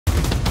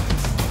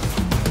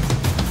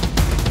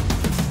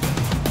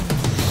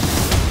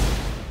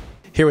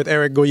Here with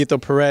Erik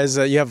Goyito Perez.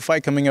 You have a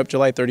fight coming up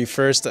July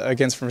 31st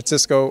against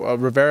Francisco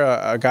Rivera,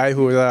 a guy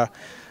who is a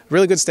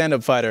really good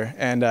stand-up fighter.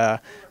 And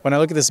when I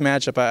look at this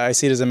matchup, I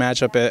see it as a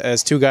matchup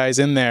as two guys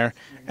in there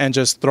and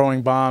just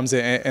throwing bombs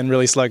and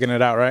really slugging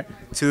it out, right?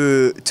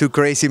 Two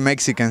crazy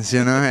Mexicans,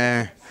 you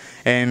know,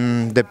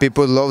 and the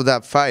people love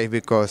that fight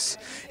because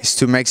it's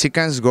two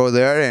Mexicans go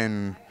there,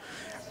 and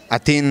I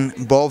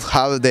think both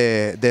have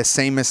the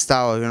same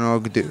style, you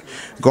know,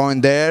 going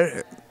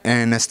there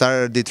and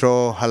start to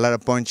throw a lot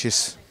of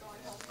punches.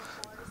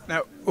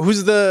 Now,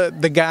 who's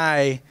the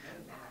guy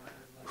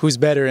who's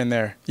better in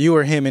there, you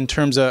or him, in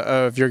terms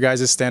of your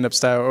guys' stand-up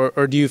style?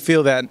 Or do you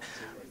feel that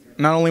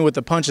not only with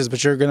the punches,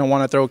 but you're going to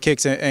want to throw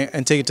kicks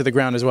and take it to the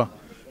ground as well?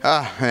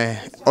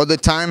 All the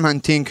time I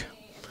think,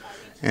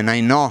 and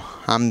I know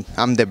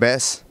I'm the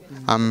best.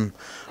 I'm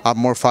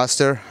more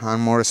faster,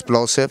 I'm more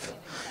explosive,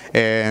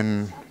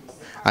 and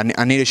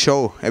I need to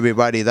show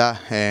everybody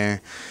that.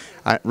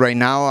 Right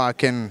now I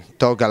can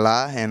talk a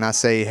lot and I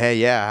say, hey,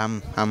 yeah,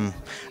 I'm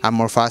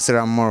more faster,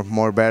 I'm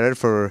more better.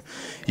 For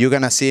you're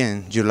gonna see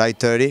in July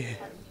 30,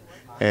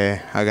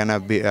 I'm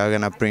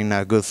gonna bring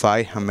a good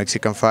fight, a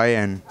Mexican fight,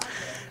 and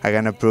I'm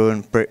gonna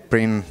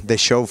bring the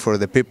show for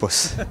the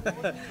peoples.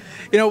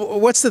 You know,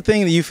 what's the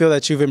thing that you feel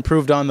that you've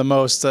improved on the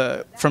most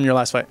from your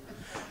last fight?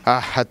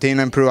 I think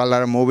I improved a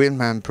lot of moving.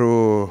 I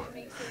improved,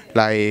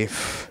 like,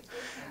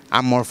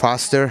 I'm more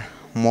faster,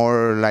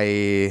 more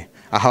like.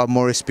 I have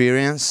more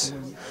experience,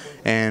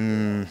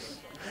 and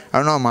I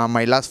don't know.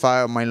 My last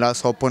fight, my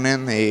last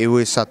opponent, he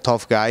was a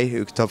tough guy,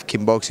 a tough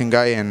kickboxing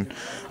guy, and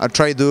I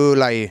try to do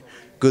like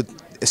good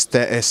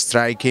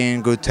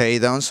striking, good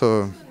takedowns.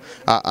 So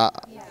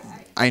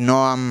I know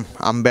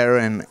I'm better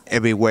in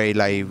every way,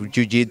 like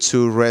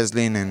jiu-jitsu,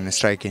 wrestling, and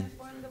striking.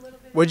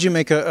 What did you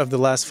make of the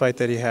last fight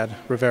that he had,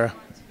 Rivera?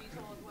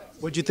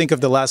 What did you think of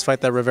the last fight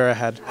that Rivera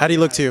had? How did he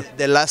look to you?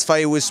 The last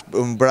fight was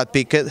Brad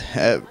Pickett.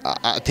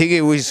 I think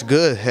it was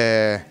good.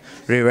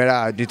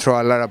 Rivera did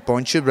throw a lot of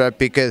punches. Brad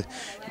Pickett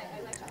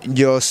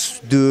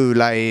just do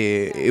like,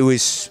 it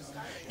was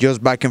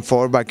just back and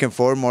forth,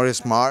 more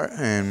smart.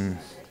 And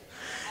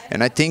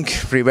I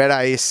think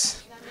Rivera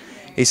is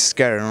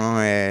scared. You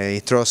know? He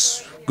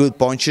throws good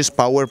punches,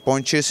 power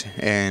punches,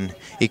 and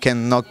he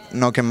can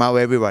knock him out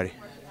everybody.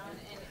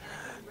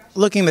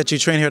 Looking that you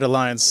train here at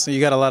Alliance, you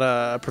got a lot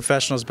of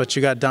professionals, but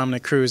you got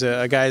Dominic Cruz,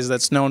 a guy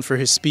that's known for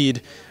his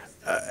speed.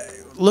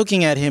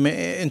 Looking at him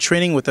and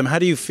training with him, how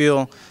do you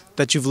feel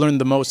that you've learned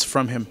the most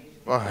from him?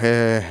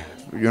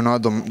 You know,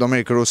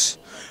 Dominic Cruz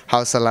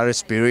has a lot of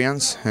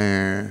experience.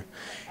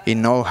 He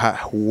knows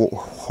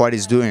what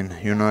he's doing.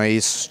 You know,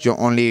 he's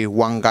only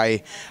one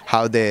guy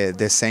how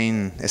the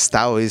same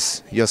style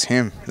is just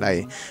him.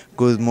 Like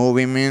good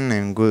movement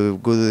and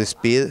good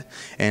speed,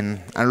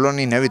 and I'm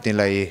learning everything.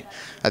 Like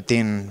I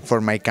think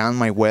for my camp,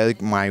 my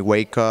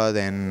weight cut,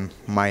 and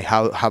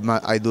how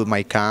I do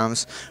my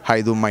camps, how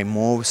I do my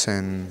moves,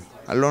 and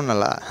I learn a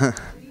lot.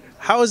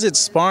 How is it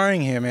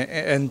sparring him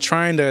and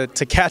trying to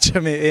catch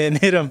him and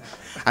hit him?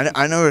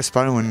 I never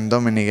sparring with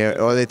Dominic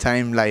all the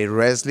time. Like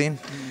wrestling,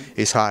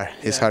 it's hard.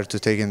 It's hard to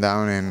take him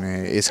down,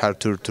 and it's hard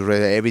to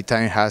wrestle. Every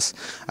time has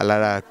a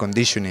lot of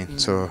conditioning,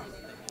 so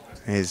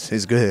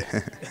it's good.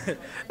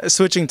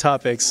 Switching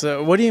topics,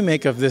 what do you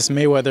make of this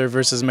Mayweather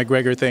versus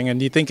McGregor thing? And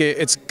do you think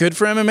it's good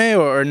for MMA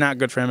or not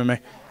good for MMA?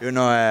 You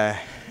know,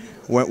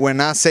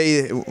 when I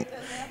say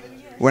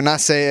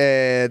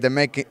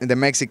the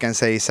Mexicans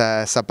say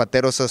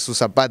zapateros a sus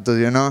zapatos,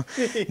 you know.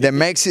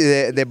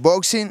 The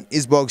boxing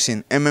is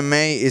boxing,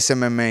 MMA is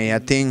MMA. I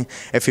think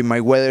if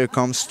Mayweather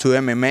comes to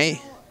MMA,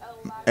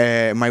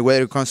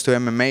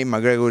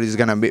 McGregor is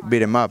gonna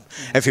beat him up.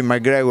 If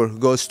McGregor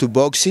goes to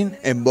boxing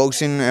and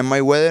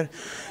Mayweather,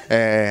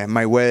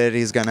 Mayweather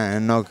is gonna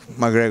knock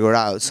McGregor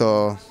out.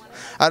 So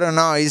I don't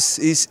know.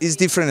 It's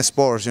different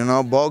sports, you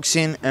know.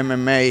 Boxing,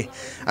 MMA.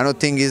 I don't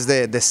think it's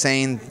the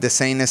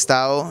same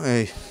style,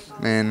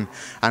 and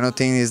I don't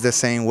think it's the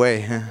same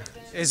way.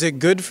 Is it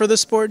good for the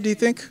sport, do you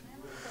think?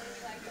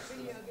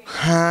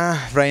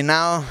 Right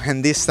now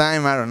and this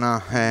time, I don't know.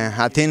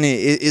 I think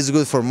it's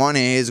good for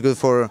money. It's good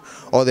for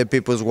other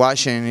people's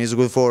watching. It's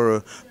good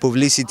for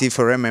publicity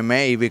for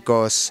MMA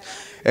because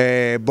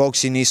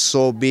boxing is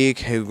so big.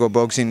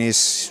 Boxing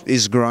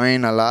is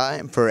growing a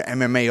lot. For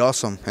MMA,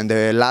 awesome. And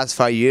the last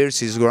 5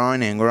 years, it's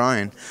growing and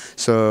growing.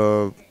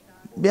 So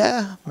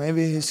yeah,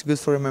 maybe it's good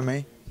for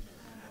MMA.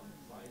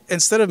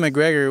 Instead of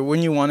McGregor,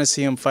 wouldn't you want to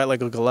see him fight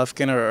like a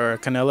Golovkin or a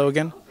Canelo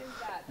again?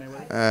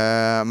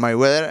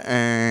 Mayweather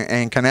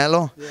and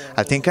Canelo. Yeah,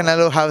 I think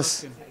Canelo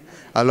has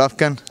a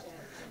Golovkin.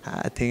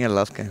 I think a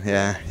Golovkin.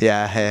 Yeah.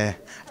 I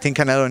think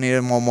Canelo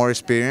needed more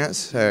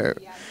experience.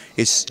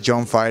 He's a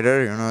young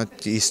fighter. You know,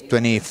 he's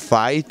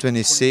 25,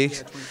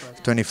 26,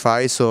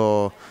 25.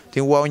 So I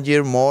think 1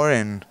 year more,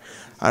 and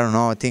I don't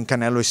know. I think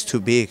Canelo is too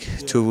big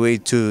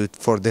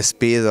for the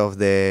speed of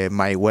the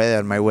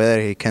Mayweather.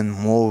 Mayweather, he can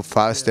move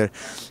faster.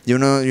 You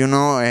know,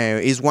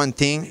 it's one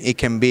thing. It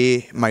can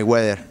be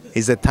Mayweather.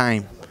 It's the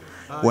time.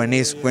 When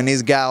he's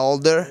got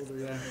older,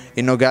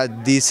 you know,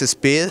 got this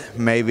speed,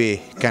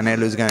 maybe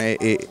Canelo is gonna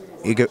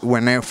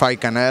when I fight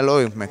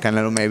Canelo,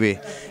 Canelo maybe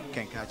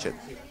can catch it.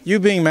 You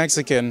being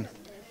Mexican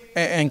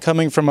and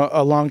coming from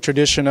a long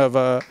tradition of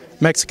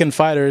Mexican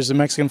fighters, and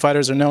Mexican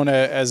fighters are known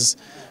as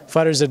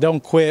fighters that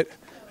don't quit,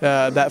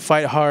 that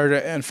fight hard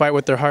and fight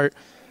with their heart.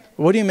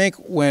 What do you make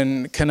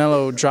when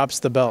Canelo drops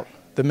the belt,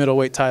 the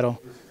middleweight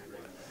title,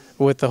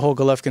 with the whole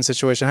Golovkin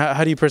situation?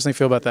 How do you personally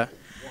feel about that?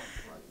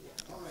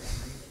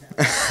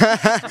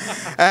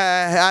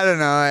 I don't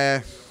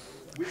know.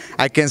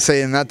 I can't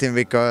say nothing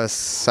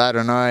because I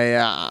don't know.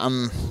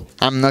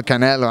 I'm not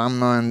Canelo. I'm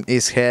not in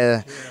his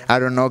head. I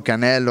don't know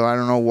Canelo. I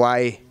don't know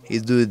why he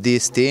do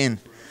this thing.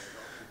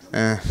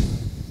 I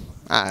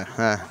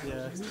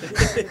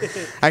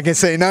can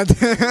say nothing.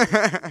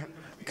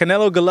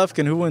 Canelo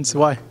Golovkin, who wins?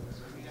 Why?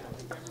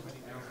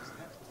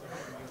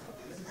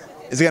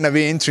 It's gonna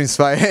be interesting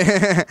fight.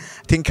 I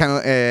think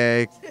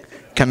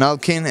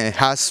Golovkin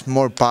has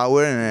more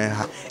power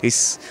and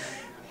is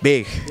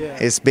big. Yeah.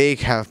 It's big,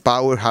 have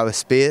power, have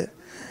speed,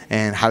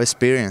 and have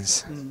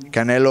experience.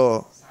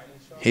 Canelo,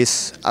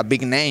 he's a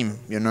big name,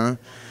 you know.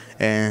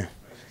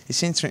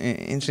 It's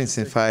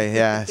interesting fight.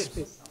 Yeah,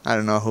 I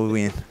don't know who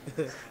win.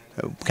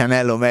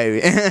 Canelo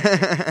maybe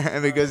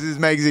because he's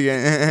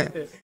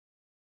Mexican.